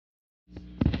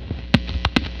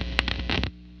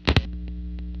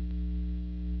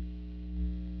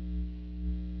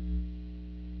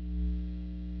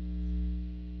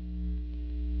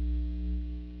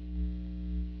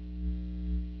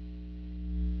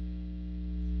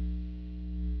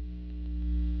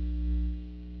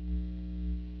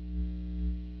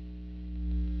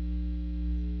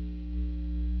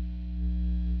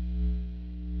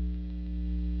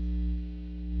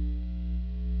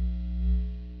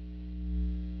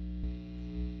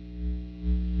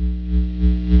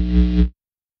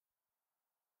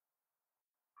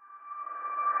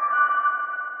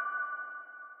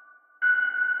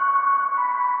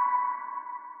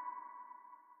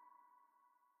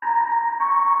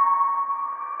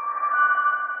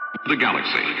The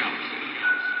galaxy.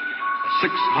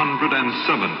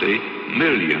 670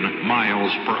 million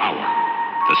miles per hour,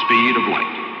 the speed of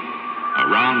light. A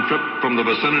round trip from the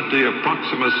vicinity of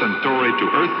Proxima Centauri to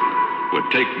Earth would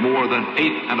take more than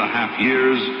 8.5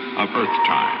 years of Earth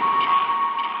time.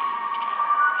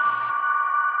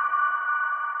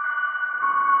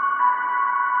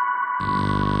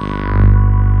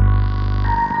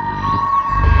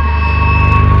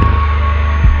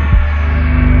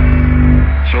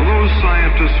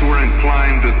 Who are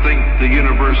inclined to think the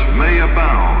universe may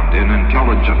abound in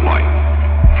intelligent life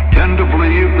tend to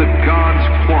believe that God's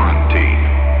quarantine,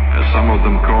 as some of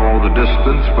them call the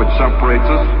distance which separates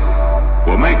us,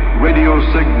 will make radio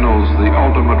signals the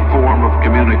ultimate form of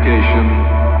communication,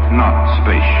 not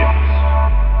spaceships.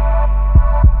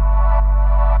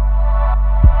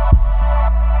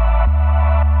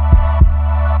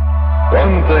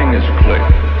 One thing is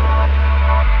clear.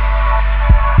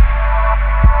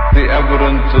 The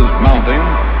evidence is mounting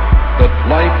that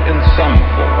life in some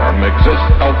form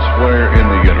exists elsewhere in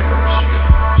the universe.